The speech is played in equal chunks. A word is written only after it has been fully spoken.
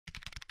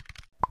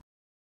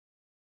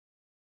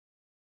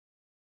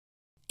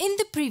In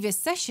the previous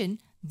session,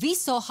 we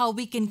saw how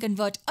we can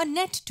convert a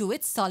net to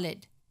its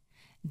solid.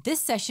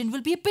 This session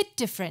will be a bit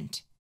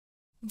different.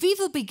 We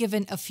will be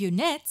given a few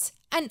nets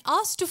and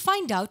asked to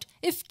find out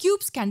if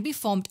cubes can be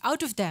formed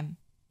out of them.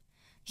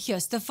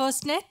 Here's the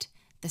first net,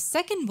 the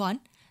second one,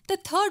 the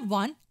third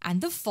one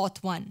and the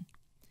fourth one.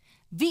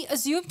 We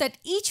assume that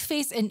each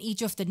face in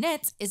each of the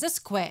nets is a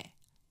square.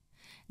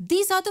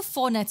 These are the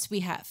 4 nets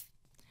we have.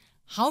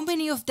 How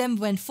many of them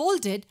when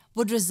folded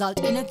would result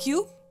in a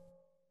cube?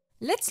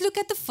 Let's look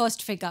at the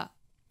first figure.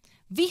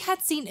 We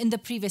had seen in the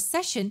previous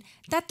session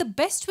that the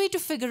best way to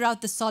figure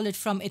out the solid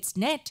from its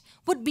net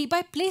would be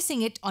by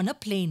placing it on a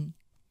plane.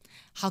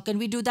 How can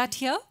we do that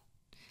here?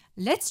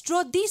 Let's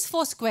draw these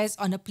 4 squares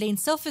on a plane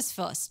surface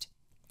first.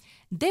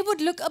 They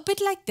would look a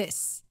bit like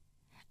this.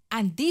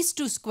 And these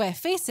 2 square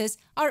faces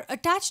are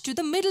attached to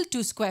the middle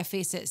 2 square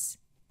faces.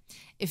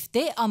 If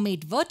they are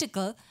made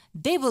vertical,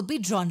 they will be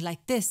drawn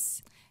like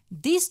this.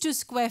 These 2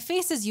 square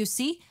faces you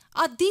see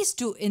are these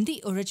 2 in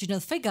the original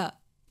figure.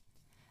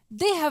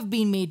 They have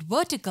been made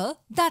vertical,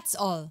 that's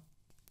all.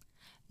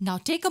 Now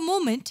take a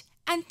moment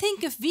and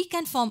think if we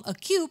can form a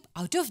cube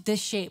out of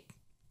this shape.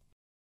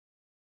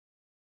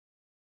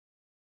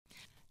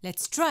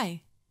 Let's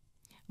try.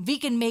 We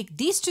can make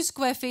these 2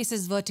 square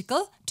faces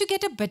vertical to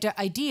get a better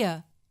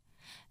idea.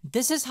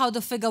 This is how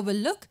the figure will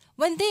look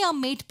when they are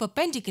made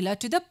perpendicular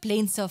to the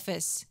plane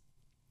surface.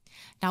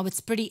 Now it's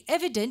pretty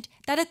evident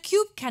that a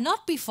cube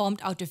cannot be formed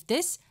out of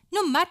this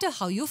no matter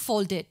how you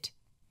fold it.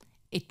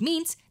 It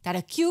means that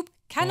a cube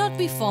cannot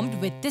be formed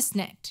with this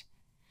net.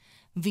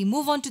 We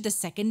move on to the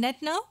second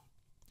net now.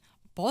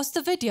 Pause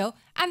the video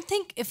and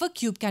think if a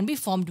cube can be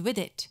formed with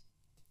it.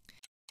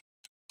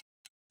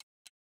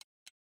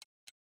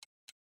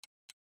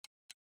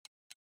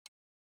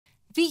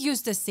 We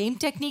use the same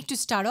technique to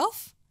start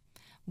off.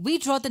 We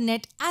draw the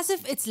net as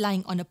if it's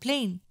lying on a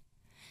plane.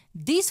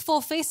 These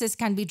 4 faces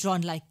can be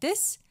drawn like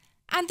this,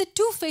 and the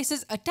 2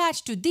 faces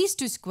attached to these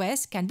 2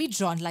 squares can be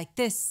drawn like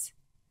this.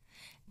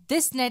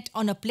 This net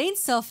on a plane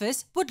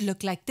surface would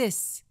look like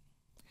this.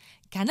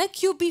 Can a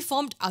cube be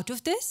formed out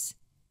of this?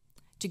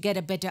 To get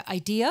a better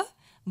idea,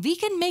 we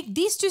can make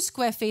these 2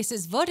 square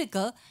faces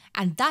vertical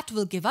and that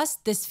will give us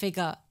this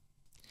figure.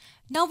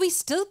 Now we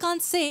still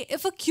can't say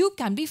if a cube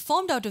can be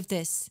formed out of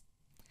this.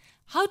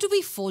 How do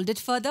we fold it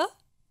further?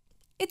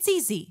 It's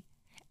easy.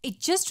 It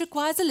just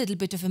requires a little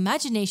bit of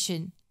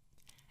imagination.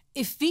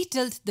 If we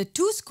tilt the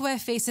 2 square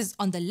faces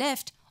on the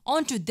left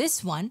onto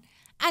this one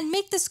and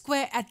make the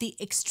square at the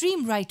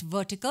extreme right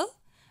vertical,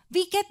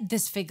 we get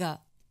this figure.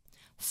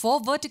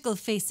 4 vertical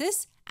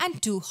faces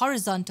and 2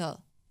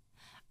 horizontal.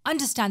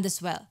 Understand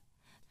this well.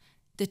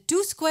 The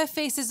 2 square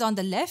faces on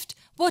the left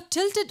were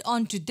tilted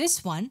onto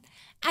this one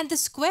and the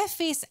square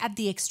face at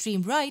the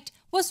extreme right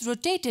was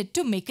rotated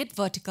to make it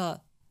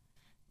vertical.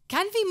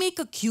 Can we make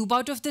a cube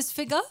out of this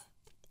figure?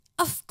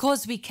 Of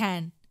course we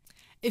can.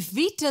 If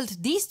we tilt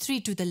these 3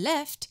 to the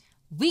left,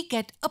 we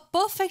get a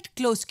perfect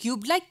closed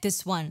cube like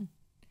this one.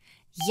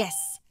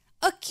 Yes,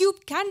 a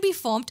cube can be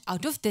formed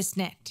out of this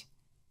net.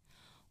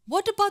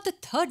 What about the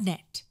third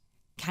net?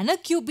 Can a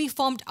cube be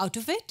formed out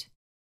of it?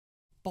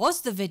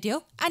 Pause the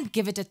video and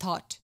give it a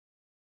thought.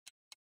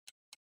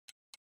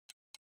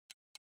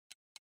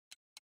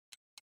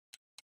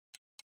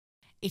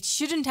 It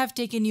shouldn't have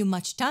taken you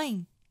much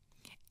time.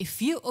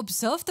 If you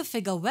observe the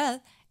figure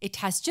well, it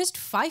has just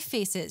 5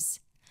 faces.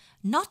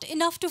 Not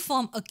enough to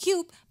form a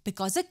cube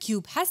because a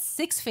cube has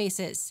 6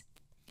 faces.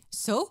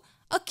 So,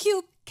 a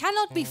cube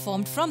cannot be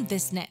formed from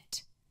this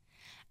net.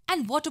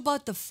 And what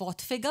about the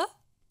fourth figure?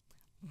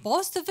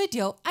 Pause the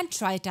video and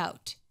try it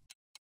out.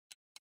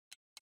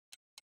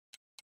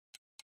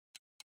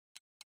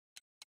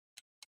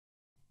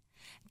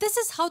 This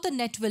is how the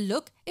net will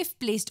look if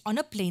placed on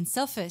a plane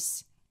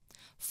surface.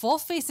 4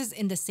 faces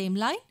in the same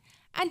line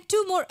and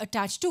 2 more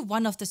attached to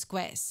one of the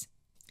squares.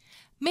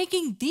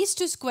 Making these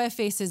 2 square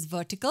faces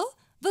vertical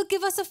will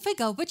give us a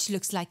figure which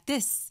looks like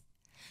this.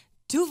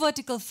 2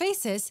 vertical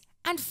faces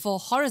and 4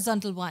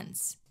 horizontal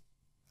ones.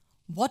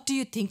 What do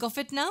you think of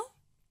it now?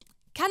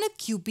 Can a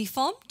cube be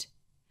formed?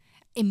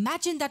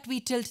 Imagine that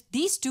we tilt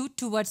these 2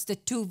 towards the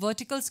 2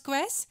 vertical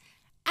squares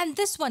and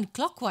this one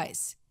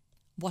clockwise.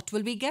 What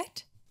will we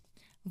get?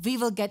 We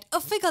will get a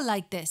figure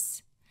like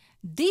this.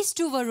 These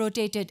 2 were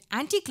rotated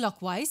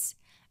anti-clockwise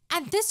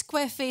and this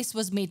square face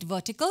was made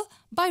vertical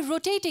by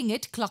rotating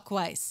it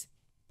clockwise.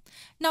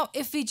 Now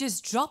if we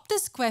just drop the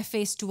square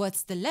face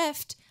towards the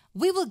left,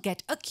 we will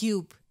get a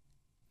cube.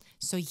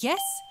 So yes,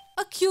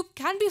 a cube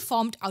can be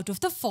formed out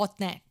of the fourth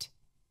net.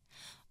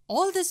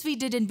 All this we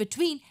did in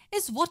between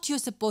is what you're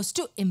supposed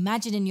to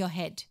imagine in your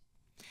head.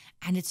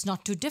 And it's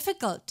not too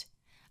difficult.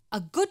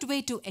 A good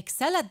way to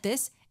excel at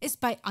this is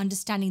by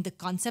understanding the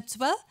concepts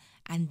well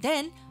and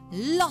then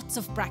lots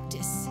of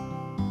practice.